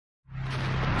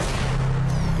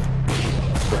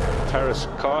Paris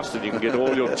cast and you can get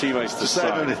all your teammates to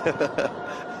sign. Back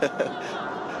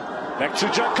to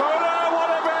Jaakkola, what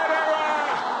a bad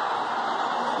error!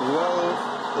 Well,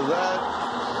 that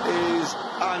is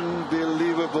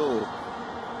unbelievable.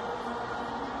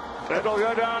 That'll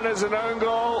go down as an own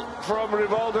goal from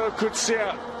Rivaldo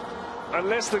Coetzee,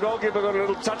 unless the goalkeeper got a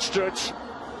little touch to it.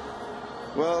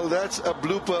 Well, that's a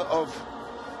blooper of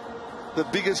the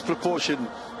biggest proportion.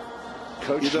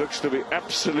 Coach looks to be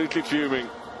absolutely fuming.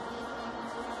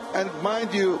 And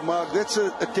mind you, Mark, that's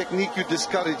a technique you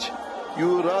discourage.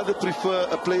 You would rather prefer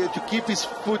a player to keep his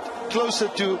foot closer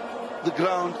to the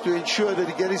ground to ensure that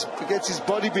he gets his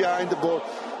body behind the ball.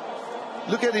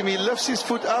 Look at him, he lifts his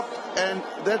foot up and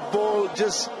that ball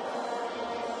just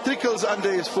trickles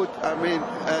under his foot. I mean,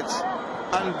 that's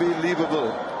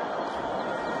unbelievable.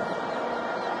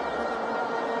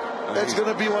 That's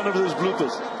going to be one of those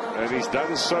bloopers. And he's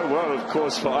done so well, of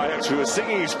course, for Ajax. We were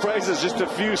singing his praises just a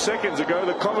few seconds ago.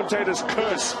 The commentators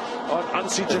curse on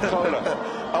Anssi Jaakkola.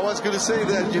 I was going to say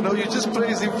that, you know, you just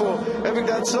praised him for having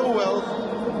done so well.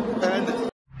 And